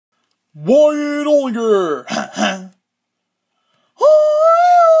Wyatt Olger! I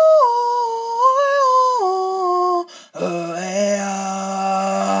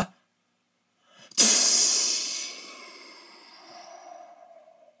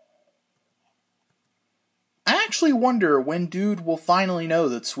actually wonder when Dude will finally know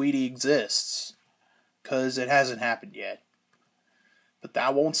that Sweetie exists. 'Cause it hasn't happened yet. But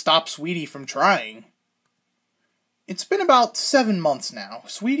that won't stop Sweetie from trying. It's been about 7 months now.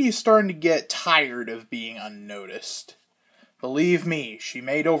 Sweetie is starting to get tired of being unnoticed. Believe me, she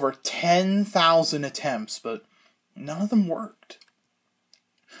made over 10,000 attempts, but none of them worked.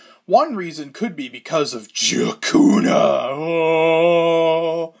 One reason could be because of Jakuna.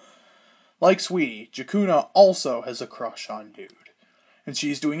 Oh. Like Sweetie, Jakuna also has a crush on Dude. And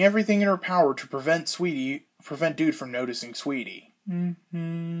she's doing everything in her power to prevent Dude from noticing Sweetie.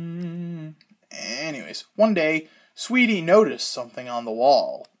 Anyways, one day, Sweetie noticed something on the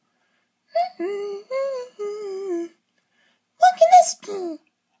wall. What can this be?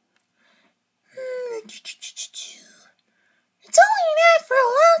 It's only an ad for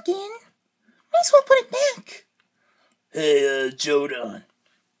a login. Might as well put it back. Hey, Jodan.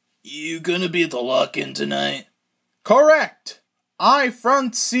 You gonna be at the lock-in tonight? Correct!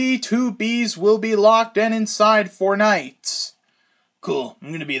 Front C2Bs will be locked and inside for nights. Cool,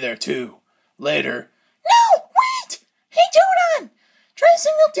 I'm gonna be there too. Later. No, wait! Hey, Jodan! Try to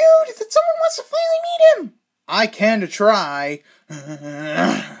signal Dude that someone wants to finally meet him. I can try.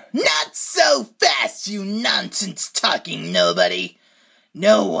 Not so fast, you nonsense-talking nobody.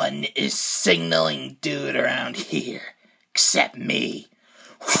 No one is signaling Dude around here, except me.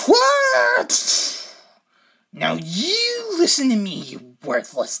 What? Now you listen to me, you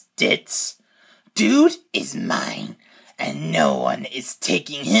worthless ditz. Dude is mine, and no one is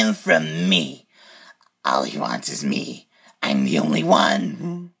taking him from me. All he wants is me. I'm the only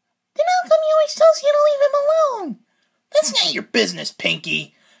one. Then how come he always tells you to leave him alone? That's not your business,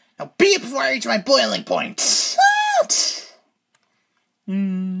 Pinky. Now be it before I reach my boiling point.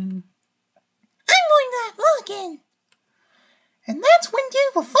 I'm going to that login. And that's when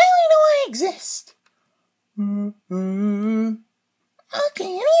Dude will finally know I exist. Okay,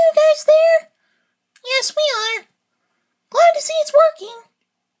 any of you guys there? Yes, we are. Glad to see it's working.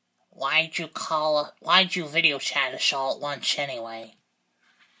 Why'd you video chat us all at lunch anyway?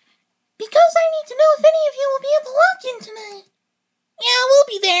 Because I need to know if any of you will be at the lock-in tonight. Yeah, we'll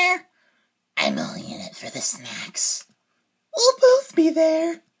be there. I'm only in it for the snacks. We'll both be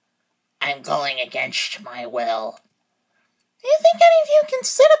there. I'm going against my will. Do you think any of you can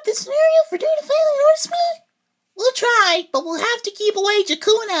set up this scenario for Dude to finally notice me? We'll try, but we'll have to keep away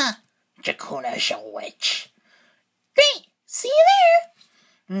Jakuna. Jakuna's a witch. Great. See you there.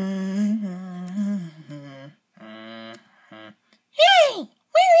 Hey,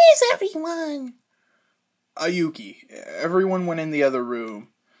 where is everyone? Ayuki, everyone went in the other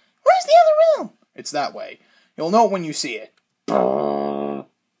room. Where's the other room? It's that way. You'll know it when you see it. Well,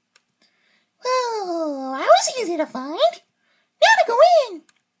 that was easy to find. Now to go in.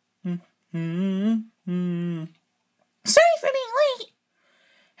 Sorry for being late.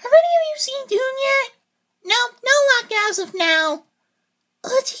 Have any of you seen Dune yet? No luck as of now.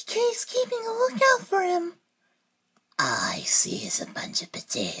 OTK's keeping a lookout for him. All I see is a bunch of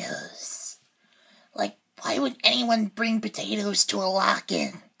potatoes. Like, why would anyone bring potatoes to a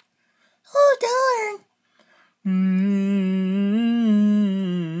lock-in? Oh, darn.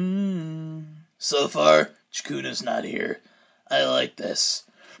 So far, Jakuna's not here. I like this.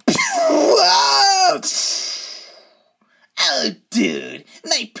 Oh, Dude,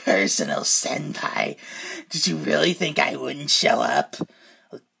 my personal senpai. Did you really think I wouldn't show up?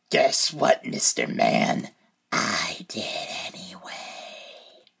 Well, guess what, Mr. Man? I did anyway.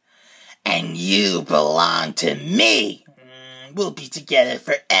 And you belong to me. We'll be together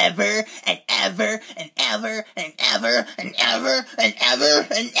forever and ever and ever and ever and ever and ever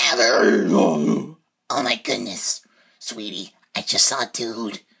and ever. Oh my goodness, Sweetie, I just saw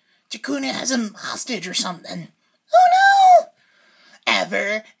Dude. Jakuna has him hostage or something. Oh no!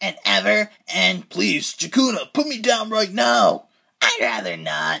 Ever and ever and please, Jakuna, put me down right now. I'd rather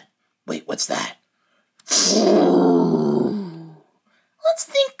not. Wait, what's that? Let's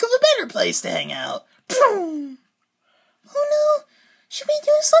think of a better place to hang out. Oh no, should we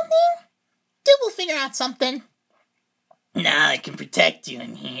do something? Dude will figure out something. Nah, I can protect you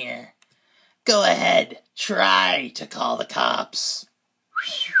in here. Go ahead, try to call the cops.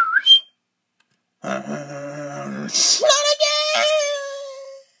 Not again!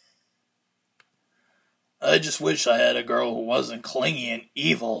 I just wish I had a girl who wasn't clingy and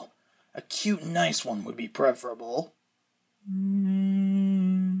evil. A cute and nice one would be preferable.